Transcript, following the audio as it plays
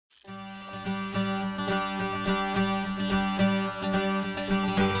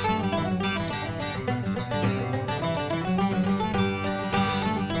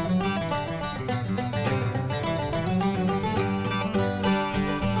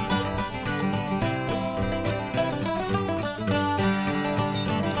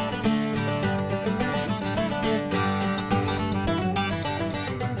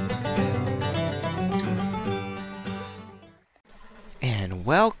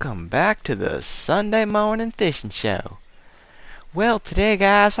welcome back to the Sunday morning fishing show. Well, today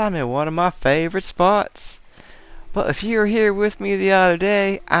guys, I'm in one of my favorite spots. But if you were here with me the other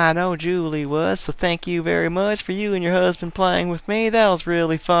day, I know Julie was, so thank you very much for you and your husband playing with me. That was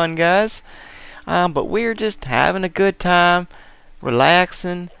really fun, guys. But we're just having a good time,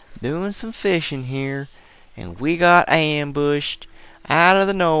 relaxing, doing some fishing here, and we got ambushed out of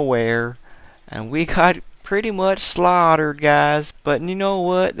the nowhere, and we got pretty much slaughtered, guys. But you know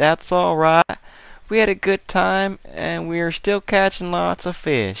what? That's alright. We had a good time, and we are still catching lots of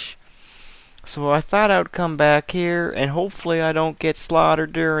fish. So I thought I would come back here, and hopefully I don't get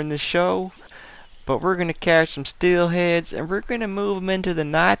slaughtered during the show. But we're going to catch some steelheads, and we're going to move them into the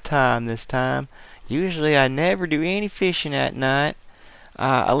nighttime this time. Usually I never do any fishing at night,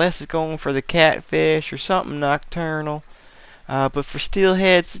 unless it's going for the catfish or something nocturnal. But for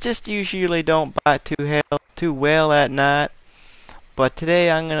steelheads, it just usually don't bite too well at night. But today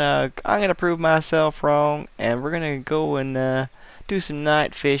I'm gonna prove myself wrong, and we're gonna go and do some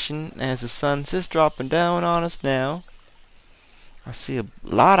night fishing as the sun's just dropping down on us now. I see a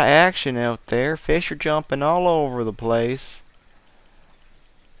lot of action out there. Fish are jumping all over the place.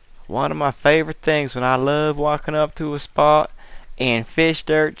 One of my favorite things when I love walking up to a spot and fish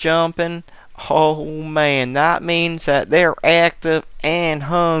start jumping. Oh man, that means that they're active and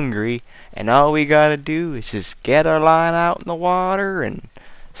hungry, and all we gotta do is just get our line out in the water and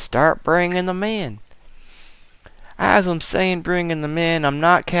start bringing them in. As I'm saying bringing them in, I'm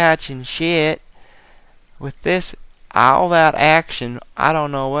not catching shit. With this, all that action, I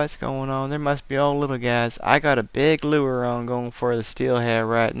don't know what's going on. There must be all little guys. I got a big lure on going for the steelhead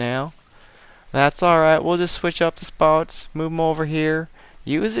right now. That's alright, we'll just switch up the spots, move them over here.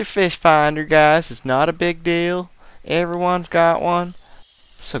 Use your fish finder, guys. It's not a big deal. Everyone's got one.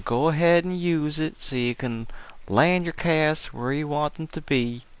 So go ahead and use it so you can land your casts where you want them to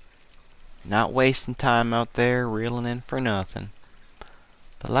be. Not wasting time out there reeling in for nothing.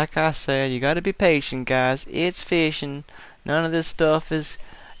 But like I said, you gotta be patient, guys. It's fishing. None of this stuff is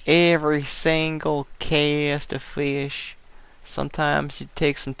every single cast of fish. Sometimes you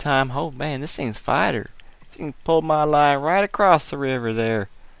take some time. Oh man, this thing's fighter. You can pull my line right across the river there.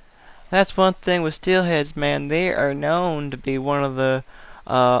 That's one thing with steelheads, man. They are known to be one of the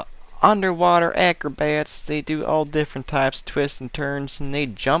underwater acrobats. They do all different types of twists and turns, and they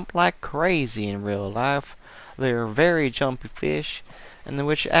jump like crazy in real life. They're very jumpy fish, and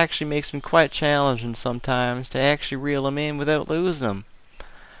which actually makes them quite challenging sometimes to actually reel them in without losing them.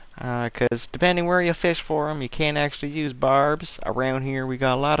 Because depending where you fish for them, you can't actually use barbs. Around here we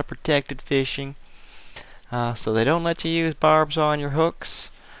got a lot of protected fishing. So they don't let you use barbs on your hooks.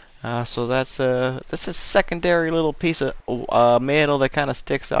 So that's a secondary little piece of metal that kind of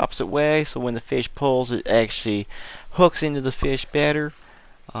sticks the opposite way. So when the fish pulls, it actually hooks into the fish better.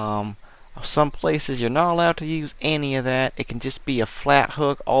 Some places you're not allowed to use any of that. It can just be a flat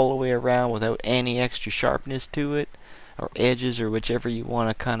hook all the way around without any extra sharpness to it, or edges, or whichever you want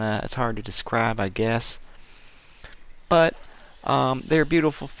to kind of. It's hard to describe, I guess. But they're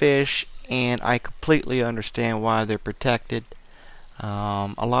beautiful fish, and I completely understand why they're protected.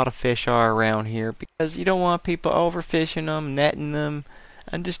 A lot of fish are around here because you don't want people overfishing them, netting them,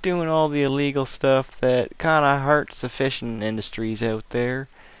 and just doing all the illegal stuff that kind of hurts the fishing industries out there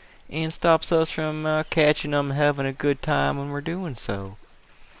and stops us from catching them and having a good time when we're doing so.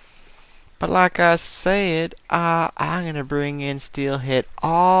 But like I said, I'm going to bring in steelhead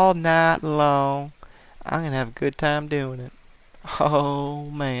all night long. I'm going to have a good time doing it. Oh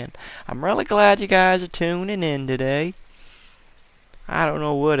man, I'm really glad you guys are tuning in today. I don't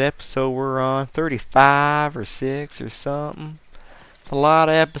know what episode we're on, 35 or 6 or something. It's a lot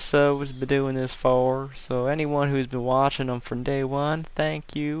of episodes been doing this for, so anyone who's been watching them from day one,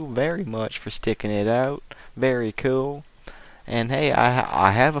 thank you very much for sticking it out. Very cool. And hey,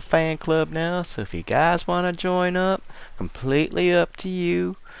 I have a fan club now, so if you guys want to join up, completely up to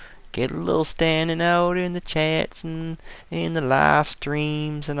you. Get a little standing out in the chats and in the live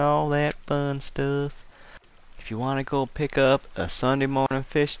streams and all that fun stuff. If you want to go pick up a Sunday morning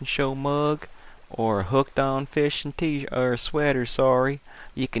fishing show mug or a hooked on fishing or sweater,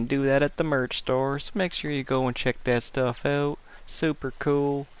 you can do that at the merch store. So make sure you go and check that stuff out. Super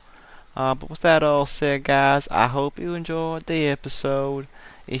cool. But with that all said, guys, I hope you enjoyed the episode.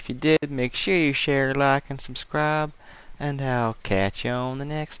 If you did, make sure you share, like, and subscribe. And I'll catch you on the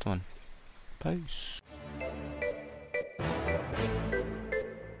next one. Peace.